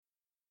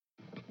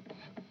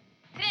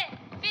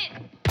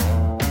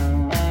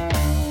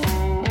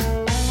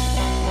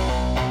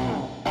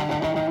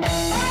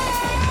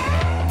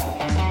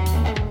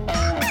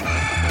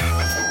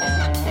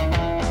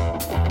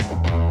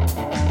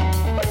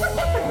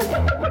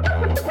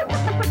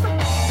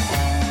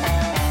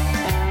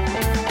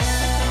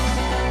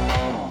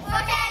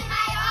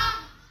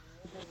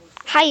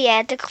Hei,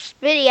 jeg heter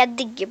Kasper, jeg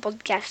digger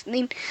podcasten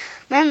din.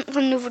 Men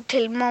kan du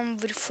fortelle meg om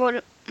hvorfor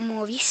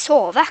må vi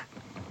sove?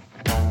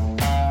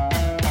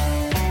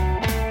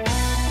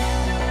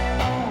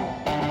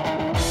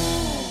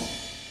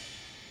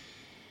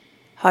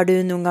 Har du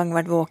noen gang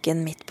vært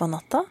våken midt på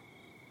natta?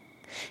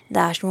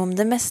 Det som om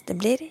det meste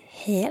blir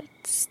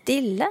helt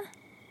stille.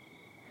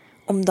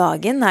 Om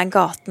dagen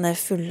gatene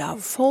fulle av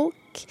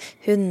folk,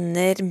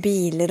 hunder,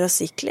 biler og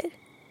sykler.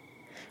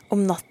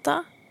 Om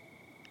natta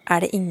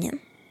det ingen.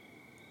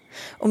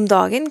 Om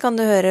dagen kan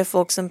du høre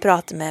folk som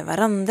prater med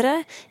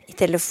hverandre, i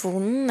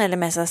telefonen eller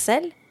med seg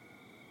selv.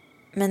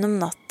 Men om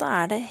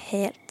natta det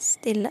helt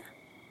stille.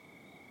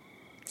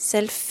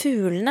 Selv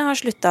fuglene har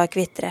sluttet å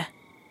kvitre.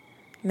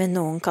 Men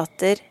noen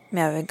katter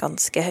mjauer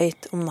ganske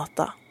høyt om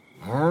natta.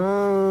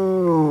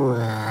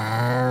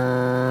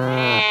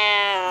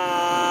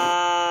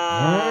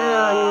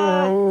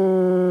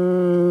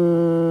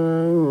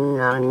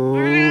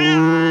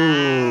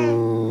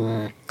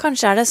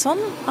 Kanskje det sånn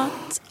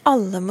at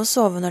alle må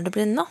sove når det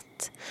blir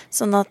natt,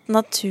 sånn at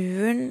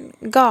naturen,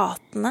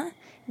 gatene,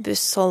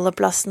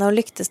 bussholdeplassene og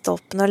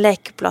lyktestolpene og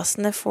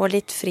lekeplassene får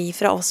litt fri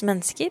fra oss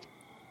mennesker.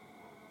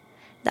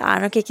 Det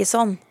nok ikke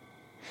sånn,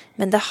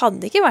 men det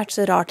hadde ikke vært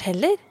så rart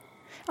heller,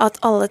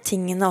 at alle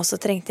tingene også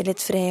trengte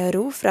litt fred og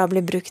ro fra å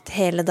bli brukt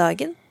hele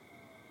dagen.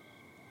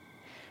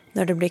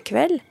 Når det blir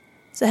kveld,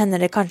 så hender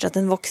det kanskje at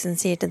en voksen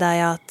sier til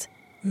deg at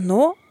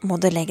 «Nå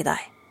må du legge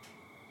deg».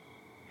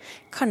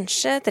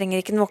 Kanskje trenger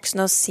ikke en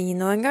voksen å si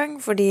noe engang,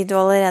 fordi du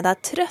allerede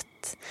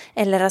trøtt,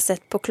 eller har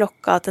sett på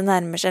klokka at det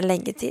nærmer seg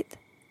leggetid.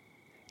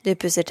 Du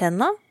pusser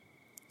tenna,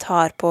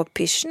 tar på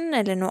pysjen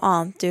eller noe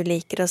annet du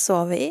liker å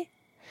sove i,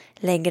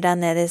 legger deg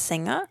ned i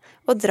senga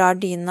og drar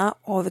dyna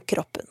over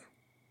kroppen.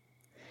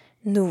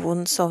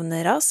 Noen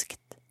sovner raskt,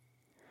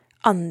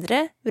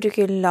 andre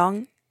bruker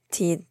lang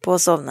tid på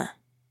å sovne.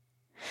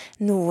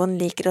 Noen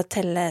liker å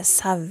telle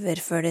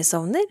sauer før de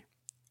sovner.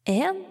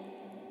 1,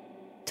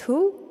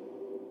 2,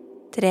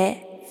 3,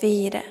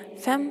 4,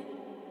 5,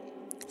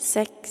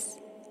 6,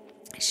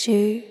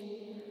 7,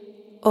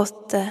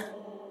 8,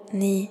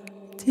 9,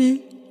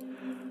 10,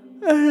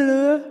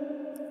 11,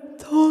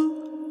 12,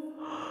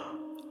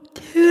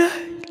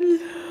 13,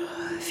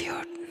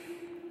 14.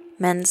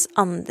 Mens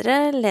andre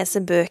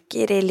leser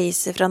bøker i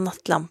lyset fra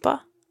nattlampa.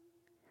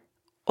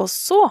 Og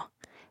så,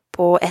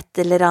 på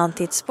et eller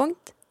annet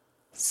tidspunkt,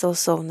 så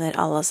sovner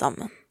alle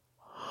sammen.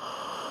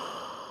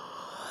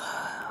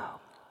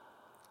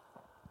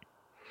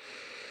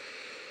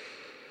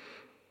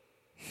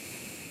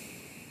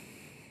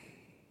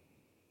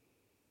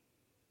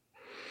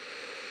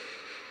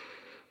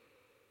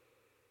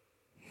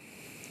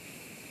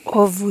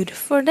 Og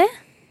hvorfor det?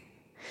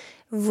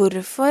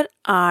 Hvorfor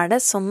det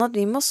sånn at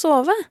vi må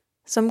sove,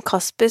 som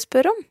Kasper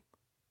spør om?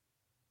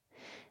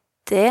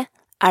 Det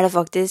det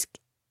faktisk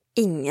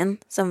ingen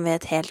som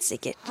vet helt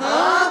sikkert.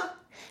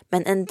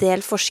 Men en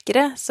del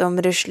forskere som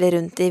rusler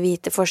rundt i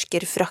hvite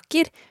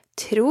forskerfrakker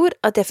tror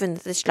at de har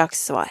funnet et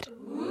slags svar.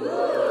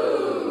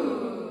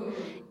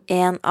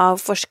 En av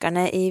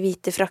forskerne i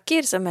hvite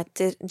frakker, som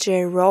heter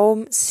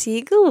Jerome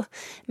Siegel,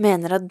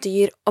 mener at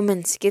dyr og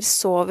mennesker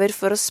sover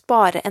for å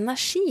spare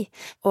energi,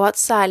 og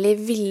at særlig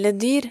ville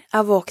dyr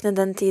våkne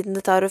den tiden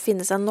det tar å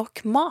finne seg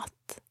nok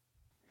mat.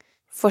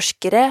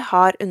 Forskere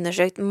har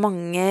undersøkt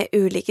mange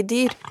ulike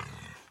dyr.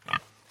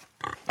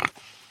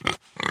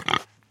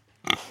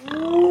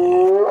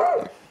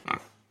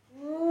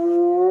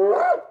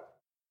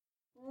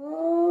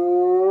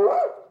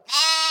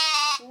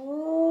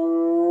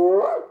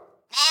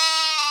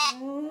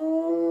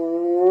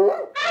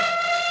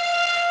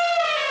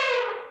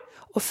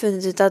 Og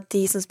funnet ut at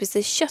de som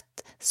spiser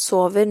kjøtt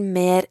sover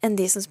mer enn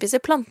de som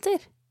spiser planter.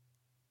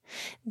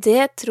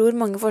 Det tror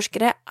mange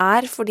forskere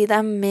fordi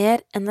det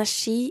mer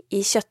energi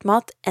i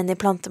kjøttmat enn i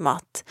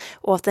plantemat,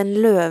 og at en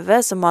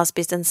løve som har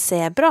spist en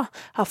zebra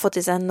har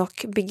fått i seg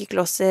nok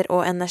byggeklosser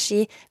og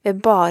energi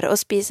ved bare å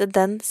spise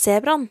den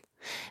zebraen,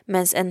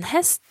 mens en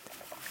hest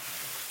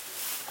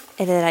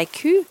eller ei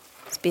ku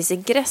spiser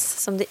gress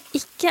som det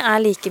ikke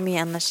like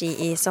mye energi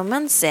i som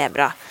en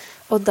zebra,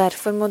 og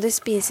derfor må de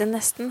spise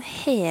nesten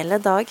hele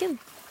dagen.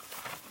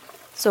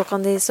 Så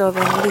kan de sove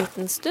en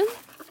liten stund,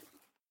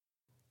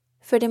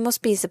 før de må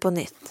spise på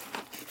nytt.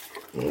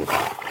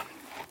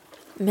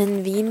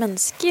 Men vi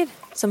mennesker,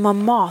 som har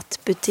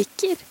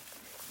matbutikker,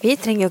 vi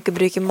trenger jo ikke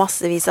bruke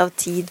massevis av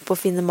tid på å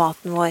finne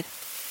maten vår.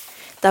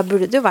 Da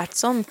burde det jo vært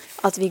sånn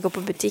at vi går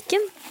på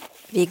butikken,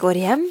 vi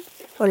går hjem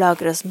og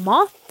lager oss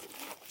mat,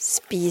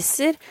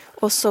 spiser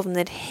og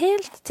sovner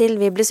helt til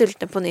vi blir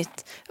sultne på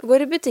nytt, og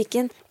går i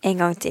butikken en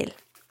gang til.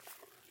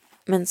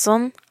 Men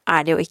sånn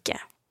det jo ikke.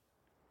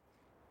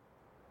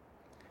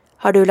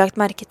 Har du lagt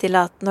merke til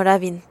at når det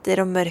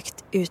vinter og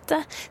mørkt ute,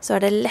 så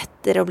det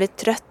lettere å bli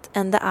trøtt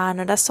enn det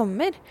når det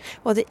sommer,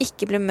 og det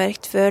ikke blir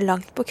mørkt før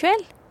langt på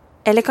kveld?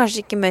 Eller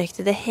kanskje ikke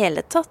mørkt i det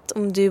hele tatt,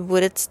 om du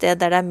bor et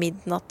sted der det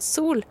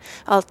midnattssol,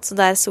 altså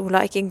der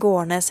sola ikke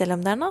går ned selv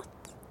om det natt?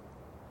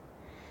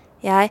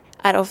 Jeg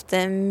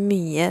ofte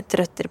mye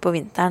trøttere på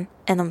vinteren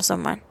enn om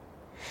sommeren.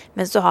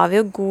 Men så har vi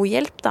jo god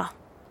hjelp da.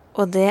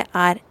 og det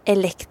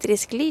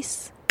elektrisk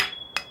lys.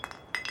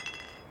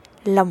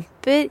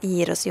 Lamper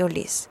gir oss jo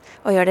lys,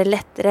 og gjør det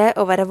lettere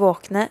å være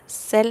våkne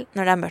selv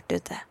når det mørkt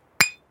ute.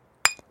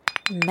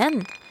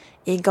 Men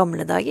i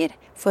gamle dager,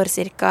 for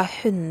ca.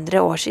 100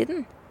 år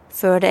siden,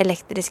 før det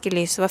elektriske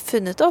lyset var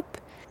funnet opp,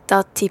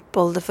 da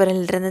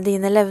tippoldeforeldrene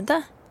dine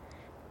levde,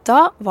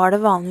 da var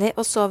det vanlig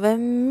å sove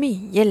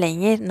mye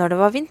lenger når det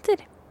var vinter.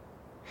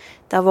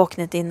 Da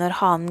våknet de når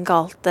hanen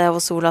galte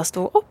og sola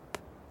sto opp.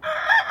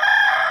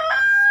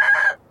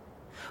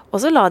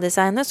 Og så la de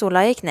seg når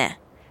sola gikk ned,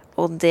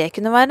 og det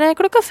kunne være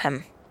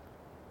 5:00.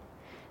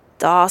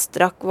 Da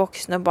strakk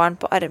voksne og barn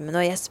på armene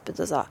og gjespet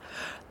og sa,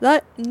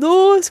 «Nei,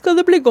 nå skal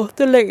det bli godt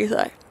å legge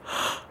seg.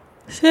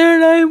 Ser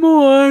deg i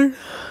morgen.»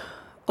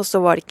 Og så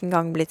var det ikke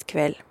engang blitt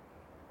kveld.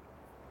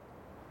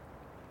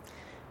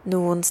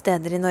 Noen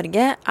steder i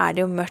Norge det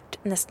jo mørkt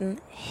nesten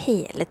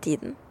hele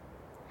tiden.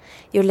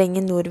 Jo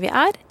lenger nord vi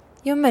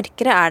jo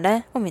mørkere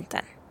det om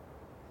vinteren.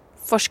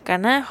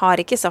 Forskerne har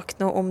ikke sagt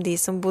noe om de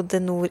som bodde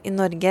nord i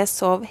Norge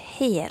sov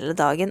hele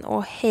dagen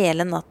og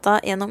hele natta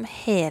gjennom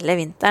hele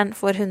vinteren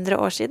for 100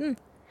 år siden.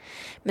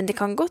 Men det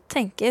kan godt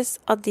tenkes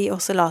at de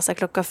også la seg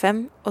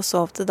 5:00 og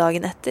sov til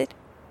dagen etter.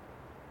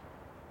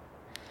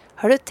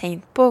 Har du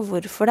tenkt på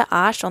hvorfor det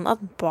sånn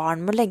at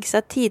barn må legge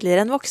seg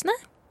tidligere enn voksne?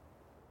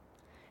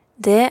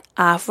 Det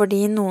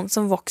fordi noen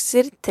som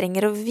vokser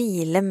trenger å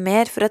hvile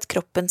mer for at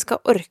kroppen skal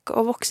orke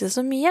å vokse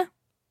så mye.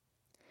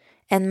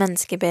 En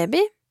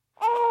menneskebaby,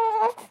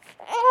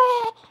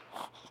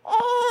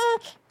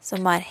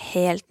 som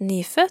helt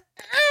nyfødt,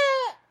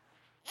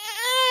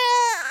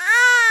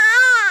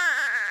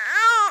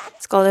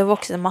 skal jo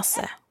vokse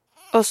masse,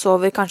 og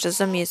sover kanskje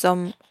så mye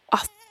som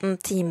 18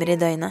 timer i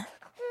døgnet.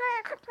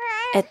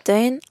 Et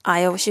døgn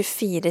jo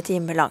 24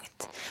 timer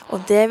langt,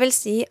 og det vil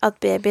si at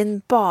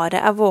babyen bare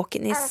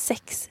våken i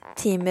 6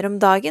 timer om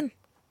dagen.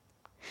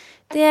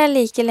 Det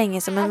like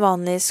lenge som en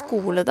vanlig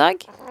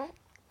skoledag.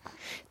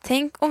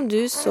 Tenk om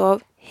du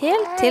sov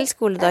helt til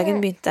skoledagen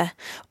begynte,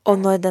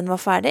 og når den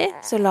var ferdig,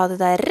 så la du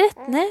deg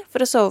rett ned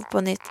for å sove på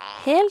nytt,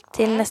 helt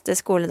til neste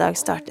skoledag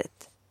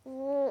startet.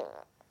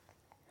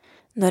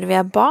 Når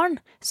vi barn,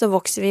 så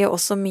vokser vi jo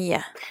også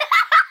mye.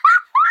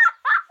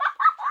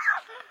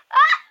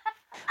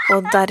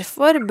 Og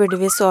derfor burde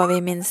vi sove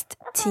i minst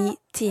 10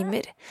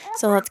 timer,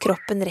 sånn at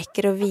kroppen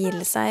rekker å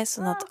hvile seg,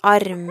 sånn at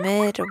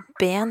armer og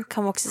ben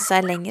kan vokse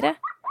seg lengre,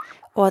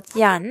 og at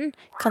hjernen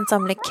kan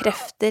samle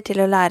krefter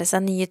til å lære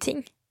seg nye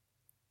ting.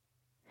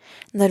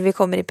 Når vi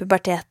kommer i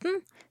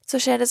puberteten, så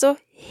skjer det så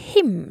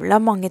himla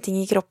mange ting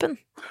i kroppen.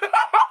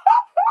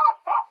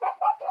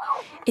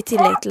 I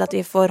tillegg til at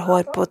vi får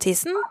hår på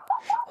tissen,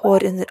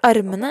 hår under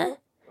armene,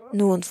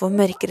 noen får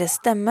mørkere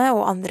stemme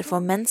og andre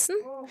får mensen,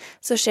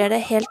 så skjer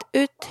det helt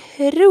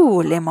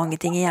utrolig mange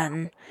ting i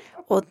hjernen,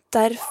 og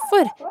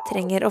derfor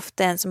trenger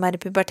ofte en som i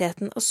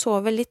puberteten å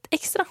sove litt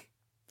ekstra,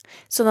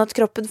 sånn at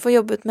kroppen får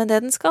jobbet med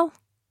det den skal.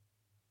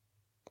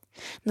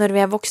 Når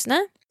vi voksne,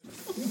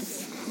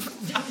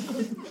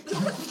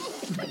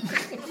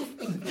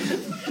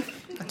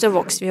 så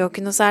vokser vi jo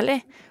ikke noe særlig,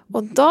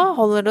 og da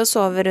holder det å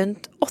sove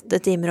rundt 8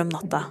 timer om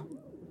natta.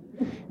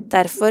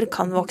 Derfor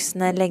kan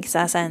voksne legge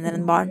seg senere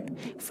enn barn,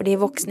 fordi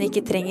voksne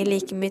ikke trenger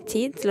like mye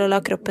tid til å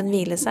la kroppen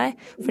hvile seg,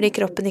 fordi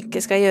kroppen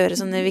ikke skal gjøre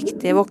sånne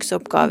viktige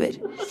vokseoppgaver.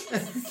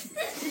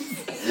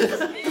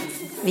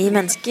 Vi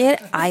mennesker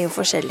jo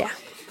forskjellige,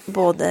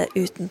 både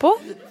utenpå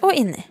og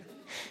inni.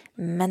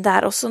 Men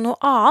det også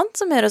noe annet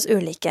som gjør oss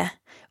ulike,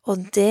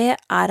 og det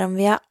om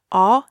vi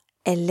A-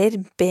 eller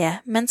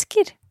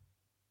B-mennesker.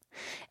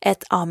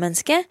 Et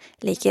A-menneske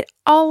liker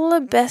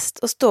aller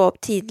best å stå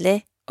opp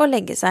tidlig og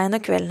legge seg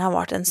når kvelden har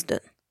vart en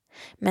stund,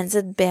 mens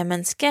et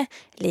B-menneske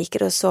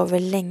liker å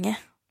sove lenge,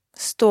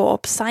 stå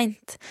opp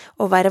sent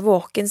og være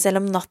våken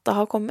selv om natta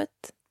har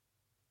kommet.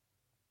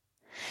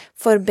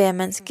 For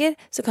B-mennesker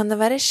så kan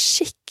det være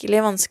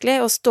skikkelig vanskelig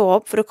å stå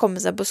opp for å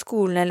komme seg på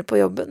skolen eller på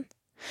jobben.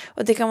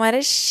 Og det kan være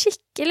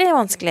skikkelig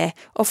vanskelig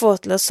å få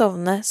til å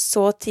sovne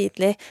så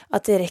tidlig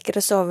at de rekker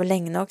å sove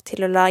lenge nok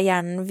til å la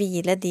hjernen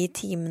hvile de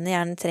timene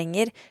hjernen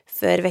trenger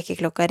før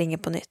vekkerklokka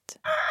ringer på nytt.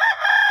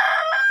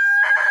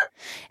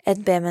 Et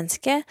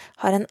B-menneske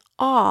har en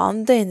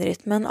annen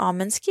døgnrytme enn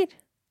A-mennesker.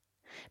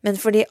 Men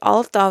fordi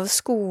alt av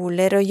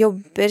skoler og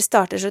jobber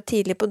starter så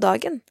tidlig på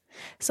dagen,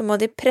 så må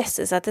de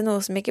presse seg til noe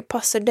som ikke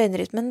passer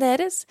døgnrytmen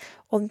deres,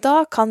 og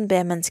da kan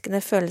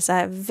B-menneskene føle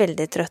seg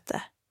veldig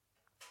trøtte.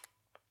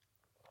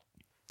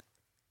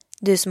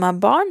 Du som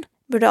barn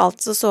burde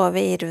altså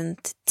sove i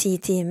rundt 10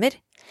 timer,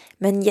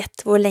 men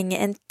gjett hvor lenge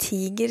en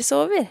tiger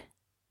sover.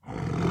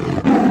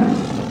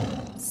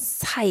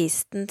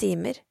 16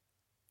 timer.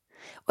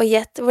 Og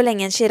gjett hvor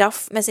lenge en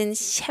giraff med sin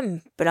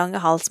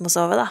kjempelange hals må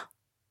sove da.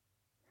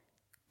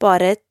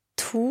 Bare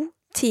 2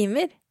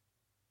 timer.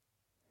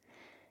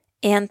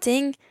 En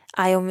ting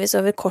jo om vi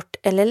sover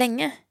kort eller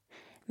lenge,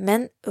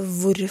 men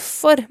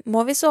hvorfor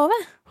må vi sove?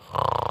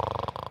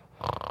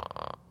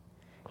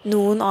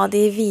 Noen av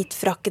de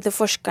hvitfrakkede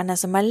forskerne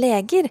som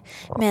leger,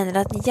 mener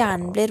at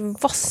hjernen blir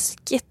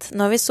vasket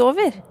når vi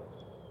sover.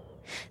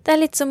 Det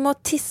litt som å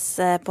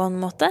tisse på en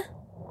måte.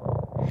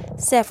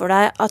 Se for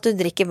deg at du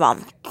drikker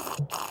vann.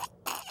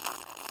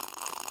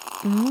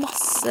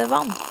 Masse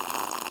vann.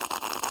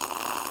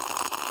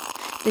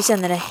 Du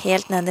kjenner det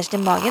helt nederst i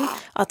magen,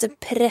 at det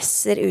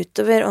presser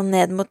utover og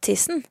ned mot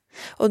tissen,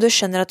 og du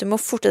skjønner at du må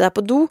forte deg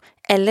på do,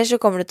 ellers så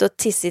kommer du til å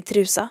tisse i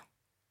trusa.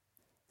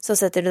 Så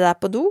setter du deg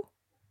på do,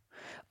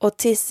 og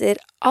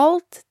tisser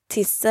alt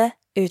tisset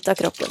ut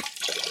av kroppen.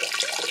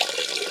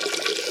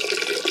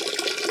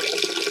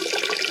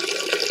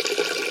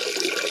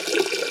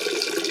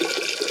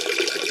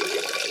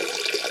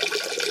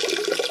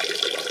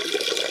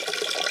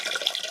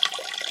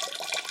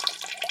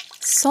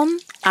 Sånn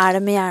er det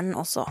med hjernen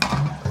også.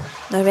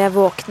 Når vi er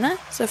våkne,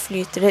 så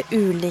flyter det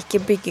ulike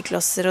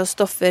byggeklosser og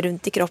stoffer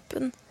rundt i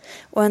kroppen,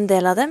 og en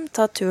del av dem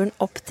tar turen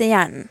opp til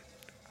hjernen.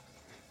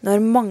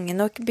 Når mange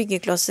nok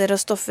byggeklosser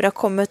og stoffer har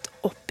kommet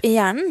opp i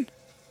hjernen,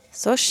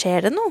 så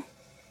skjer det noe.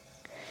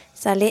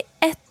 Særlig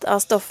ett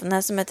av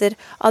stoffene som heter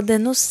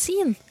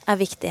adenosin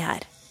er viktig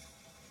her.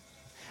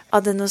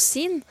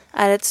 Adenosin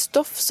er et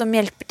stoff som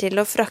hjelper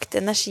til å frakte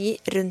energi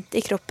rundt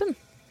i kroppen,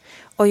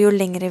 og jo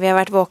lengre vi har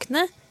vært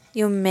våkne,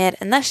 jo mer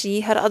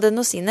energi har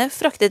adenosinet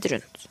fraktet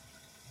rundt.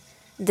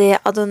 Det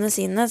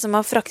adenosinet som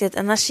har fraktet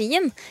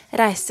energien,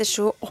 reiser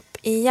så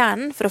opp i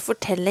hjernen for å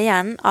fortelle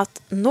hjernen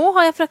at nå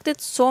har jeg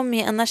fraktet så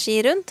mye energi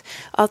rundt,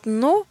 at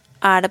nå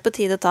er det på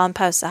tide å ta en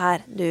pause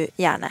her, du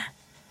hjerne.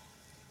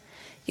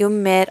 Jo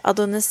mer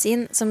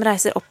adenosin som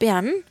reiser opp i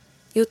hjernen,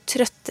 jo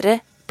trøttere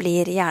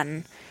blir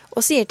hjernen,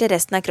 og sier til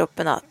resten av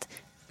kroppen at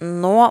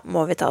nå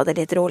må vi ta det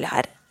litt rolig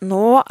her.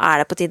 Nå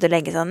er det på tide å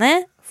legge seg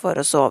ned for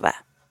å sove.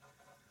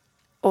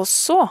 Og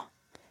så,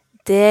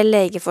 det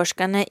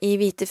legeforskerne i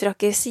hvite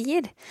frakker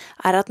sier,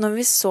 er at når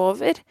vi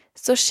sover,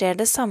 så skjer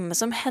det samme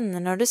som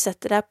hender når du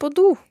setter deg på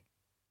do.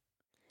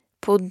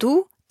 På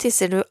do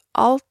tisser du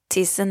alt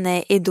tisset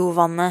ned i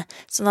dovannet,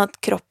 sånn at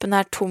kroppen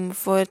er tom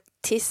for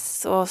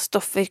tiss og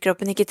stoffer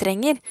kroppen ikke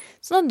trenger,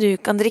 sånn at du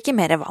kan drikke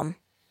mer vann.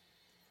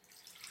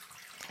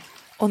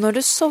 Og når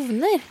du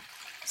sovner,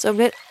 så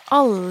blir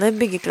alle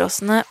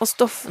byggeklossene og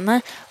stoffene,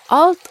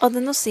 alt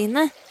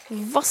adenosinet,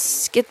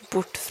 vasket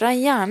bort fra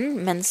hjernen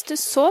mens du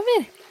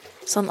sover,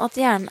 sånn at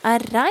hjernen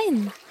er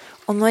rein.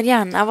 Og når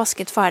hjernen er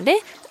vasket ferdig,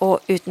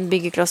 og uten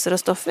byggeklosser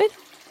og stoffer,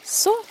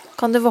 så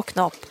kan du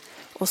våkne opp.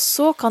 Og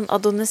så kan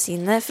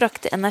adenosinet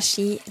frakte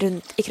energi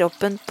rundt i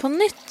kroppen på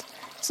nytt,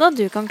 sånn at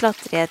du kan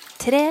klatre i et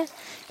tre,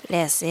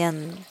 lese i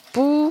en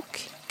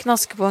bok,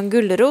 knaske på en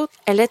gulrot,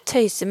 eller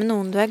tøyse med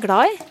noen du er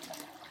glad i.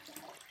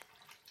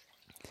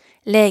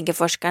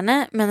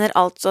 Legeforskerne mener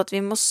altså at vi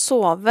må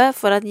sove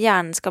for at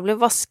hjernen skal bli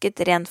vasket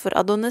rent for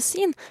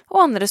adenosin og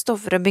andre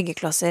stoffer og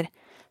byggeklosser,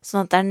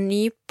 sånn at det er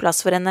ny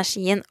plass for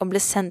energien å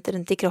bli sendt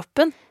rundt i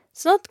kroppen,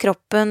 sånn at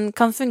kroppen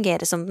kan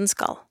fungere som den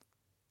skal.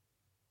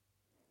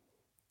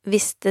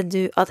 Visste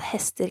du at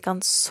hester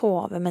kan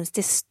sove mens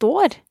de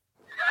står?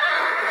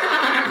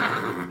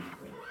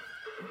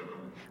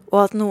 Og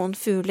at noen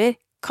fugler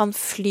kan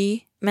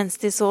fly mens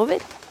de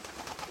sover?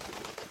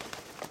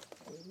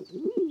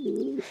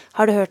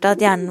 Har du hørt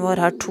at hjernen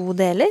vår har to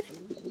deler?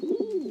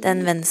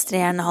 Den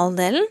venstre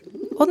hjernehalvdelen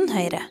og den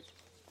høyre.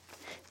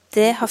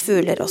 Det har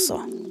fugler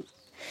også.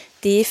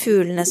 De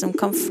fuglene som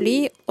kan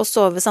fly og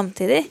sove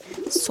samtidig,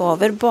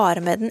 sover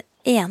bare med den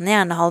ene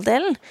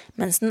hjernehalvdelen,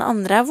 mens den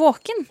andre er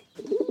våken.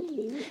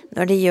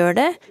 Når de gjør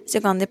det,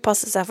 så kan de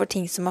passe seg for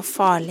ting som er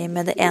farlig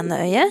med det ene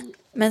øyet,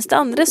 mens det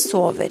andre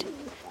sover.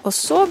 Og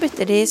så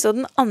bytter de så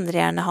den andre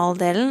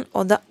hjernehalvdelen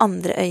og det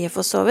andre øyet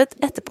får sovet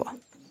etterpå.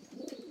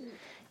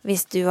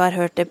 Hvis du har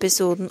hørt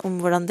episoden om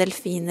hvordan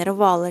delfiner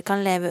og hvaler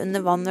kan leve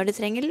under vann når de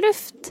trenger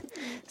luft,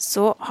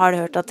 så har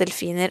du hørt at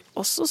delfiner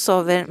også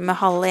sover med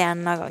halve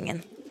hjernen av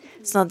gangen,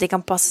 sånn at de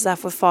kan passe seg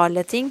for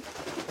farlige ting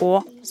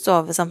og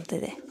sove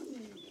samtidig.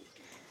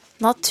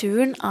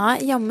 Naturen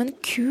er jammen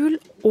kul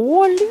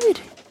og lur.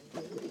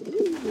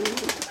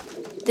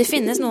 Det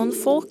finnes noen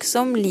folk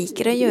som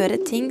liker å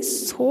gjøre ting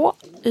så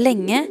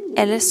lenge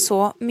eller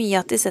så mye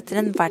at de setter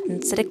en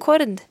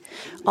verdensrekord.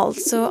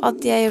 Altså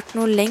at de har gjort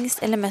noe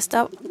lengst eller mest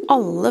av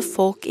alle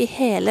folk i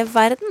hele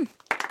verden.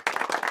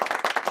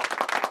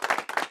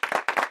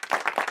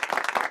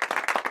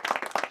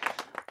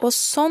 Og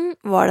sånn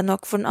var det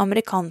nok for den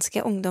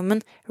amerikanske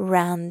ungdommen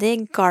Randy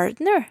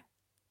Gardner.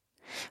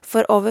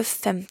 For over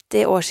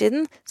 50 år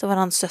siden så var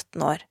han 17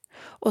 år,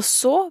 og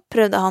så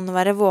prøvde han å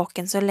være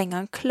våken så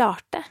lenge han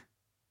klarte.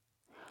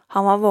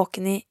 Han var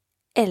våken i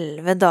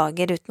 11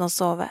 dager uten å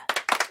sove.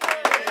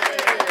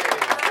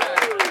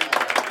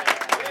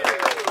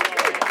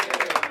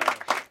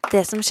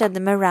 Det som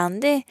skjedde med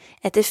Randy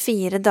etter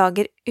 4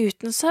 dager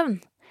uten søvn,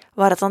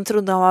 var at han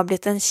trodde han var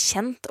blitt en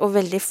kjent og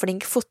veldig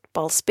flink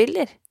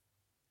fotballspiller.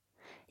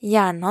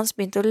 Hjernen hans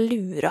begynte å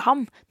lure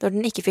ham når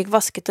den ikke fikk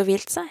vasket og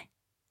hvilt seg.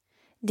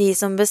 De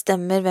som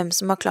bestemmer hvem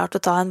som har klart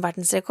å ta en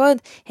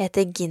verdensrekord,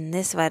 heter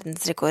Guinness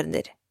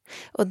verdensrekorder.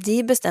 Og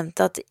de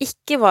bestemte at det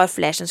ikke var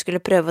flere som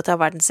skulle prøve å ta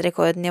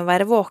verdensrekorden i å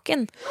være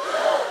våken,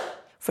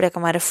 for det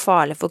kan være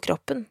farlig for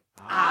kroppen.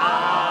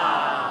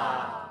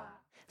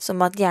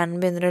 Som at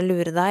hjernen begynner å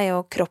lure deg,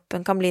 og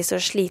kroppen kan bli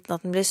så sliten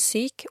at den blir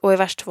syk, og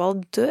i verste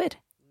fall dør.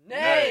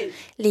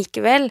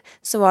 Likevel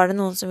så var det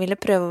noen som ville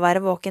prøve å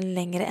være våken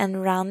lenger enn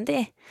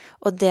Randy,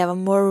 og det var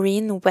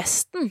Maureen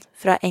Weston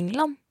fra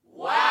England.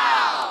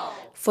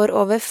 For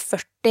over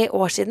 40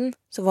 år siden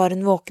så var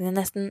hun våken i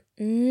nesten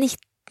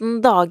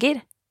 19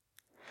 dager.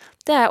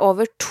 Det er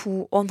over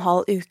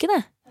 2,5 uker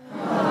det.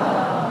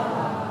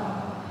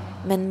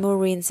 Men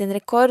Maureen sin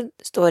rekord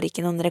står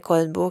ikke i noen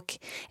rekordbok,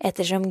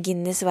 ettersom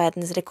Guinness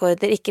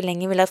verdensrekorder ikke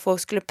lenger ville at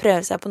folk skulle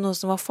prøve seg på noe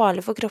som var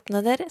farlig for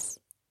kroppene deres.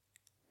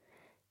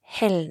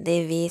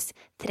 Heldigvis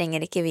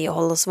trenger ikke vi å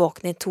holde oss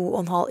våkne i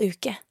 2,5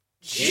 uker.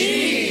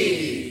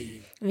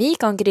 Vi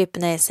kan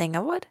krype ned i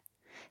senga vår,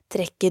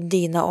 trekke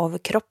dyna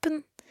over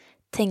kroppen,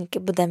 tenke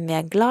på dem vi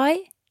er glad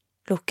i,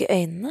 lukke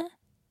øynene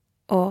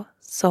og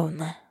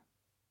sovne.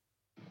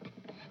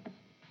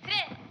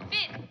 3,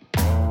 4.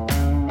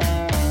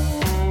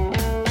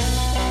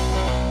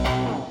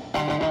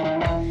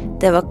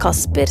 Det var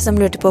Kasper som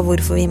lurte på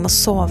hvorfor vi må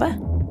sove.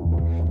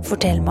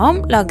 Fortell meg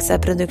om laget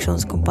seg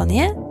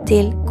produksjonskompaniet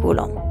til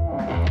Kolon.